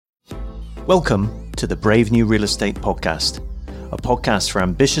Welcome to the Brave New Real Estate Podcast, a podcast for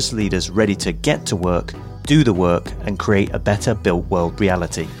ambitious leaders ready to get to work, do the work, and create a better built world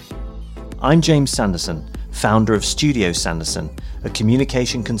reality. I'm James Sanderson, founder of Studio Sanderson, a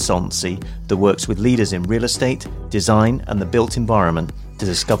communication consultancy that works with leaders in real estate, design, and the built environment to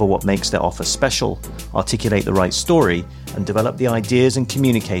discover what makes their offer special, articulate the right story, and develop the ideas and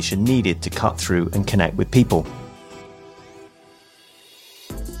communication needed to cut through and connect with people.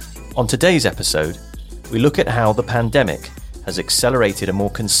 On today's episode, we look at how the pandemic has accelerated a more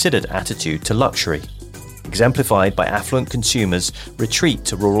considered attitude to luxury, exemplified by affluent consumers' retreat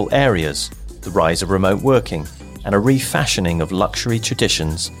to rural areas, the rise of remote working, and a refashioning of luxury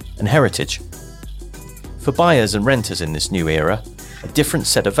traditions and heritage. For buyers and renters in this new era, a different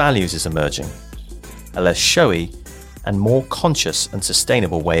set of values is emerging, a less showy and more conscious and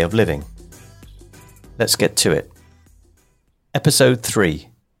sustainable way of living. Let's get to it. Episode 3.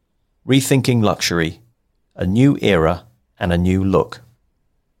 Rethinking Luxury, a New Era and a New Look.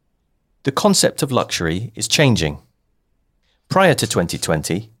 The concept of luxury is changing. Prior to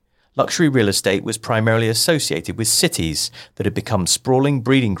 2020, luxury real estate was primarily associated with cities that had become sprawling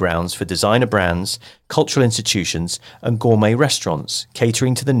breeding grounds for designer brands, cultural institutions, and gourmet restaurants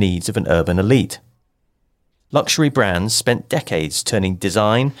catering to the needs of an urban elite. Luxury brands spent decades turning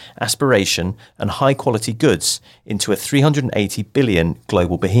design, aspiration, and high-quality goods into a $380 billion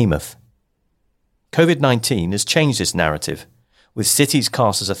global behemoth. COVID-19 has changed this narrative, with cities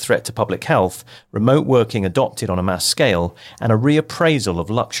cast as a threat to public health, remote working adopted on a mass scale, and a reappraisal of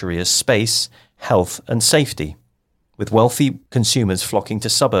luxury as space, health, and safety, with wealthy consumers flocking to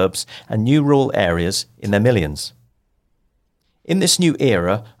suburbs and new rural areas in their millions. In this new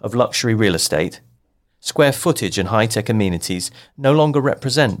era of luxury real estate, square footage and high-tech amenities no longer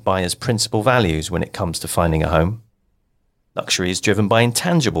represent buyers' principal values when it comes to finding a home. Luxury is driven by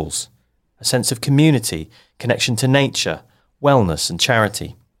intangibles, a sense of community, connection to nature, wellness and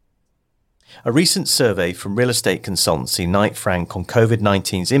charity. A recent survey from real estate consultancy Knight Frank on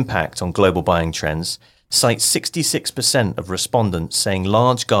COVID-19's impact on global buying trends cites 66% of respondents saying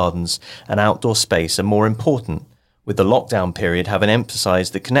large gardens and outdoor space are more important, with the lockdown period having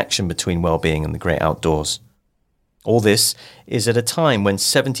emphasised the connection between well-being and the great outdoors. All this is at a time when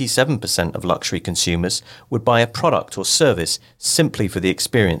 77% of luxury consumers would buy a product or service simply for the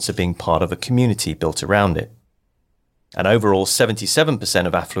experience of being part of a community built around it. And overall, 77%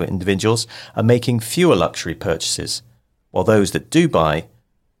 of affluent individuals are making fewer luxury purchases, while those that do buy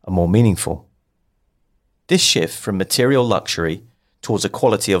are more meaningful. This shift from material luxury towards a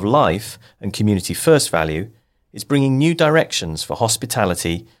quality of life and community-first value is bringing new directions for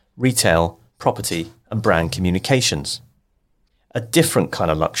hospitality, retail, property, and brand communications. A different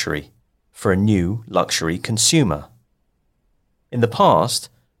kind of luxury for a new luxury consumer. In the past,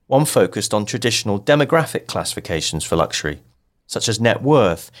 one focused on traditional demographic classifications for luxury, such as net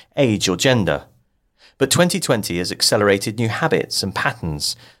worth, age, or gender. But 2020 has accelerated new habits and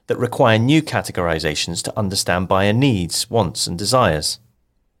patterns that require new categorizations to understand buyer needs, wants, and desires.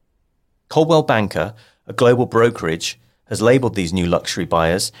 Coldwell Banker, a global brokerage, has labelled these new luxury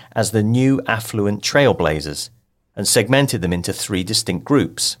buyers as the new affluent trailblazers and segmented them into 3 distinct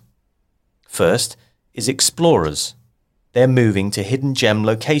groups. First is explorers. They're moving to hidden gem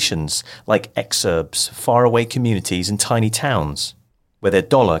locations like exurbs, faraway communities and tiny towns, where their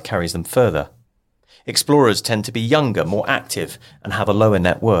dollar carries them further. Explorers tend to be younger, more active, and have a lower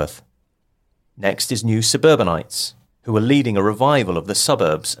net worth. Next is new suburbanites, who are leading a revival of the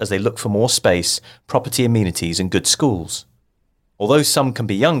suburbs as they look for more space, property amenities and good schools. Although some can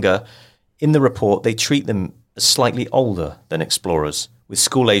be younger, in the report they treat them as slightly older than explorers, with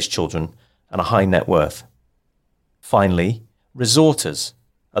school-aged children and a high net worth. Finally, resorters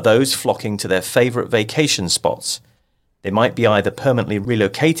are those flocking to their favourite vacation spots. They might be either permanently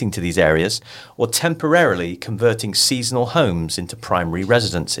relocating to these areas or temporarily converting seasonal homes into primary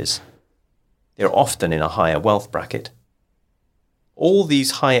residences. They are often in a higher wealth bracket. All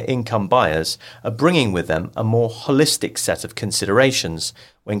these higher income buyers are bringing with them a more holistic set of considerations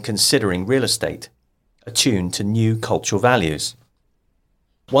when considering real estate, attuned to new cultural values.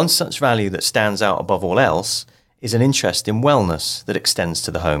 One such value that stands out above all else is an interest in wellness that extends to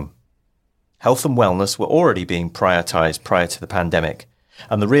the home. Health and wellness were already being prioritised prior to the pandemic,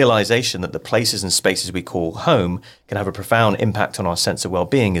 and the realisation that the places and spaces we call home can have a profound impact on our sense of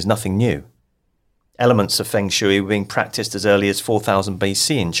well-being is nothing new. Elements of Feng Shui were being practiced as early as 4000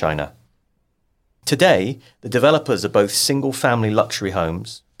 BC in China. Today, the developers of both single-family luxury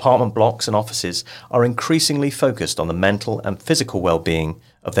homes, apartment blocks and offices are increasingly focused on the mental and physical well-being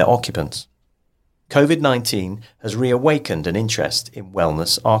of their occupants. COVID-19 has reawakened an interest in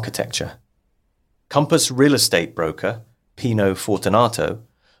wellness architecture, Compass real estate broker Pino Fortunato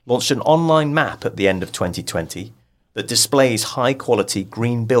launched an online map at the end of 2020 that displays high-quality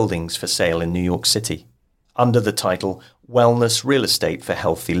green buildings for sale in New York City under the title Wellness Real Estate for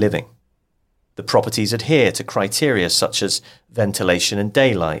Healthy Living. The properties adhere to criteria such as ventilation and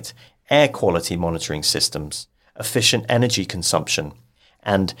daylight, air quality monitoring systems, efficient energy consumption,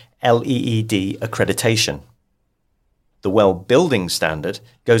 and LEED accreditation. The WELL Building Standard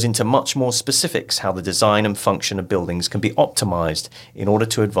goes into much more specifics how the design and function of buildings can be optimized in order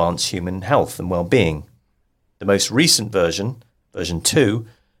to advance human health and well-being. The most recent version, version 2,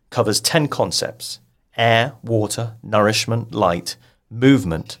 covers 10 concepts: air, water, nourishment, light,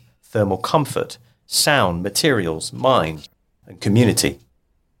 movement, thermal comfort, sound, materials, mind, and community.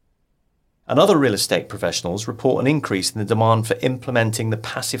 And other real estate professionals report an increase in the demand for implementing the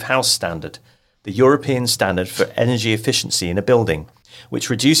Passive House Standard, the European standard for energy efficiency in a building,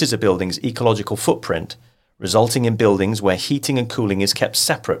 which reduces a building's ecological footprint, resulting in buildings where heating and cooling is kept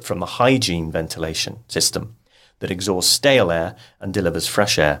separate from the hygiene ventilation system that exhausts stale air and delivers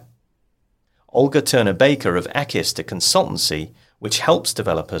fresh air. Olga Turner-Baker of Echis, a consultancy which helps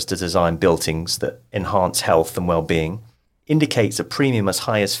developers to design buildings that enhance health and well-being, indicates a premium as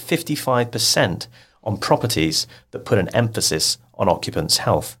high as 55% on properties that put an emphasis on occupants'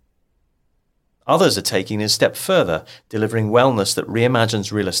 health. Others are taking it a step further, delivering wellness that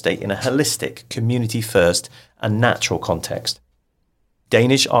reimagines real estate in a holistic, community-first and natural context.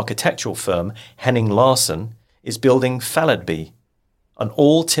 Danish architectural firm Henning Larsen is building Falladby, an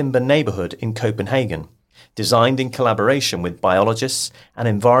all-timber neighborhood in Copenhagen, designed in collaboration with biologists and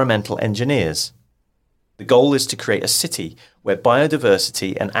environmental engineers. The goal is to create a city where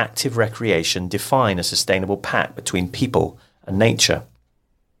biodiversity and active recreation define a sustainable pact between people and nature.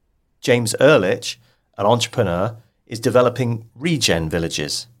 James Ehrlich, an entrepreneur, is developing Regen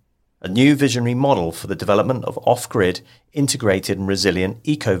Villages, a new visionary model for the development of off-grid, integrated and resilient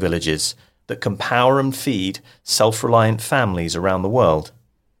eco-villages that can power and feed self-reliant families around the world.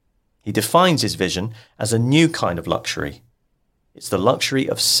 He defines his vision as a new kind of luxury. It's the luxury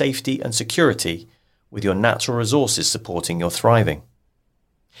of safety and security with your natural resources supporting your thriving.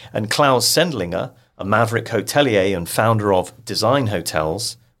 And Klaus Sendlinger, a maverick hotelier and founder of Design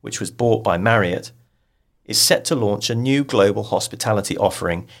Hotels, which was bought by Marriott, is set to launch a new global hospitality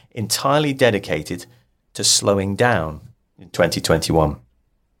offering entirely dedicated to slowing down in 2021.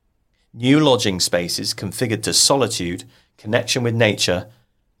 New lodging spaces configured to solitude, connection with nature,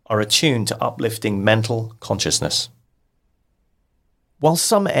 are attuned to uplifting mental consciousness. While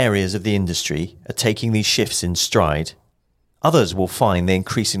some areas of the industry are taking these shifts in stride, others will find they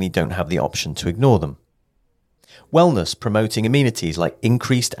increasingly don't have the option to ignore them. Wellness promoting amenities like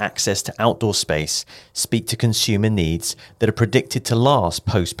increased access to outdoor space speak to consumer needs that are predicted to last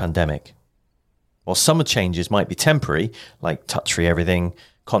post-pandemic. While some changes might be temporary, like touch-free everything,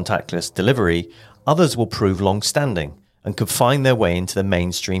 contactless delivery, others will prove long-standing and could find their way into the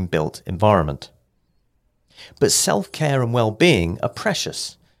mainstream built environment. But self-care and well-being are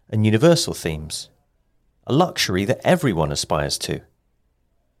precious and universal themes, a luxury that everyone aspires to.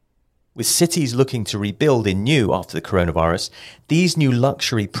 With cities looking to rebuild in new after the coronavirus, these new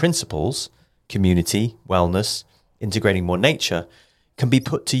luxury principles, community, wellness, integrating more nature, can be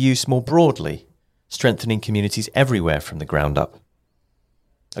put to use more broadly, strengthening communities everywhere from the ground up.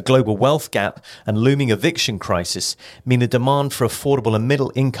 A global wealth gap and looming eviction crisis mean the demand for affordable and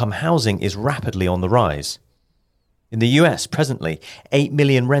middle-income housing is rapidly on the rise. In the US, presently, 8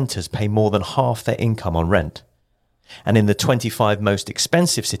 million renters pay more than half their income on rent. And in the 25 most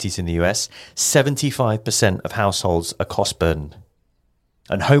expensive cities in the US, 75% of households are cost-burdened.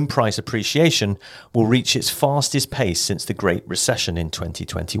 And home price appreciation will reach its fastest pace since the Great Recession in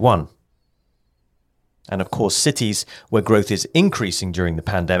 2021. And of course, cities where growth is increasing during the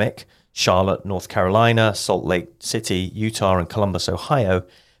pandemic, Charlotte, North Carolina, Salt Lake City, Utah, and Columbus, Ohio,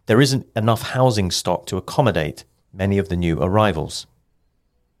 there isn't enough housing stock to accommodate many of the new arrivals.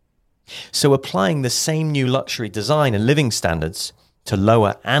 So applying the same new luxury design and living standards to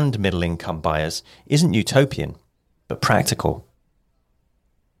lower and middle income buyers isn't utopian, but practical.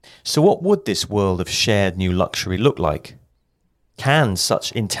 So what would this world of shared new luxury look like? Can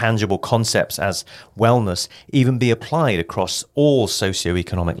such intangible concepts as wellness even be applied across all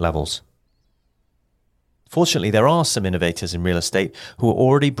socioeconomic levels? Fortunately, there are some innovators in real estate who are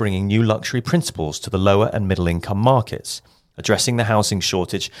already bringing new luxury principles to the lower and middle income markets, addressing the housing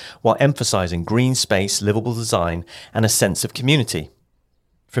shortage while emphasizing green space, livable design, and a sense of community.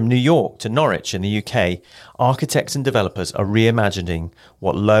 From New York to Norwich in the UK, architects and developers are reimagining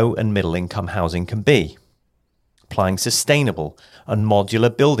what low and middle income housing can be. applying sustainable and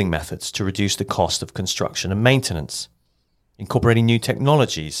modular building methods to reduce the cost of construction and maintenance, incorporating new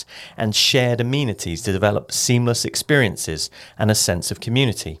technologies and shared amenities to develop seamless experiences and a sense of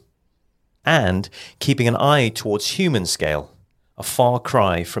community, and keeping an eye towards human scale, a far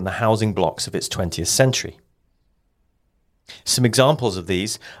cry from the housing blocks of its 20th century. Some examples of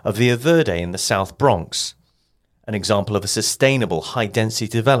these are Villa Verde in the South Bronx, an example of a sustainable high-density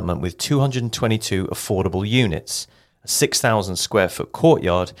development with 222 affordable units, a 6,000 square foot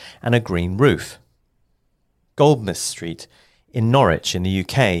courtyard and a green roof. Goldsmith Street in Norwich in the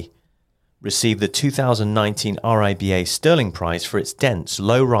UK received the 2019 RIBA Sterling Prize for its dense,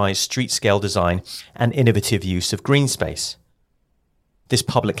 low-rise street-scale design and innovative use of green space. This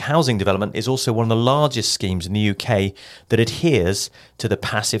public housing development is also one of the largest schemes in the UK that adheres to the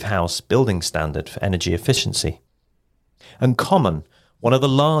Passive House building standard for energy efficiency. And Common, one of the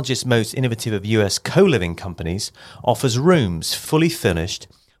largest, most innovative of US co-living companies, offers rooms fully furnished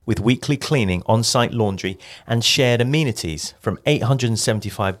with weekly cleaning, on-site laundry and shared amenities from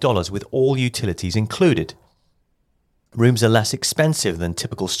 $875 with all utilities included. Rooms are less expensive than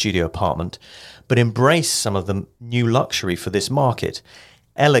typical studio apartment, but embrace some of the new luxury for this market.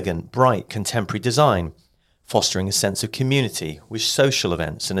 Elegant, bright, contemporary design, fostering a sense of community with social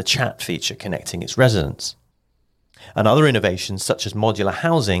events and a chat feature connecting its residents. And other innovations such as modular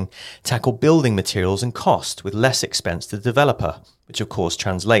housing tackle building materials and cost with less expense to the developer, which of course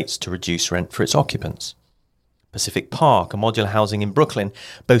translates to reduced rent for its occupants. Pacific Park, a modular housing in Brooklyn,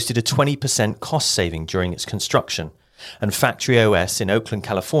 boasted a 20% cost saving during its construction, and Factory OS in Oakland,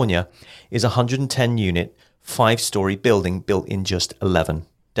 California, is a 110-unit, 5-story building built in just 11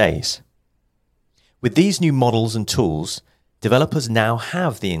 days. With these new models and tools, developers now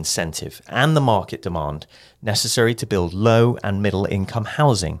have the incentive and the market demand necessary to build low and middle income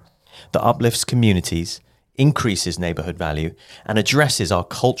housing that uplifts communities, increases neighborhood value, and addresses our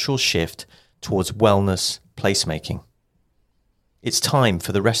cultural shift towards wellness placemaking. It's time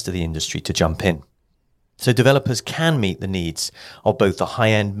for the rest of the industry to jump in, so developers can meet the needs of both the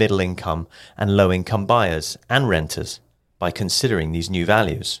high-end middle income and low-income buyers and renters by considering these new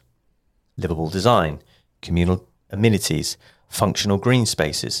values: livable design, communal amenities, functional green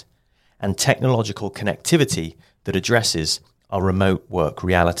spaces, and technological connectivity that addresses our remote work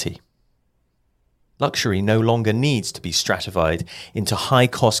reality. Luxury no longer needs to be stratified into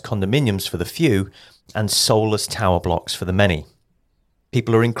high-cost condominiums for the few and soulless tower blocks for the many.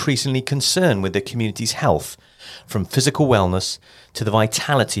 People are increasingly concerned with their community's health, from physical wellness to the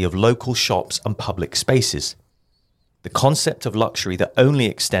vitality of local shops and public spaces. The concept of luxury that only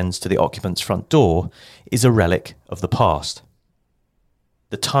extends to the occupant's front door is a relic of the past.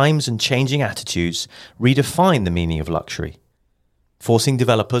 The times and changing attitudes redefine the meaning of luxury, forcing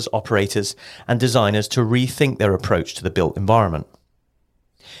developers, operators, and designers to rethink their approach to the built environment.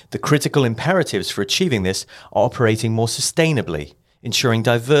 The critical imperatives for achieving this are operating more sustainably, ensuring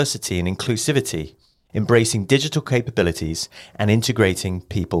diversity and inclusivity, embracing digital capabilities, and integrating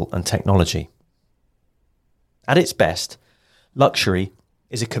people and technology. At its best, luxury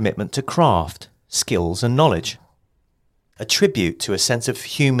is a commitment to craft, skills, and knowledge, a tribute to a sense of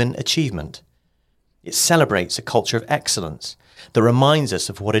human achievement. It celebrates a culture of excellence that reminds us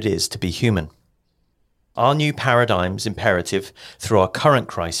of what it is to be human. Our new paradigm's imperative through our current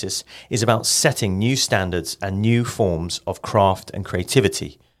crisis is about setting new standards and new forms of craft and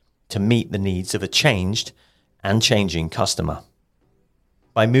creativity to meet the needs of a changed and changing customer.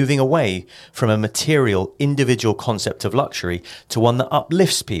 By moving away from a material, individual concept of luxury to one that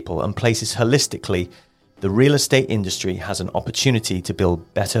uplifts people and places holistically, the real estate industry has an opportunity to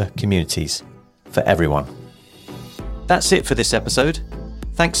build better communities for everyone. That's it for this episode.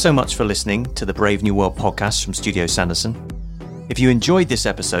 Thanks so much for listening to the Brave New World podcast from Studio Sanderson. If you enjoyed this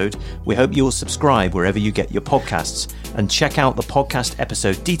episode, we hope you will subscribe wherever you get your podcasts and check out the podcast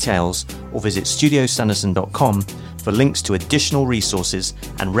episode details or visit studiosanderson.com for links to additional resources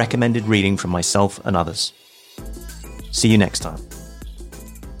and recommended reading from myself and others. See you next time.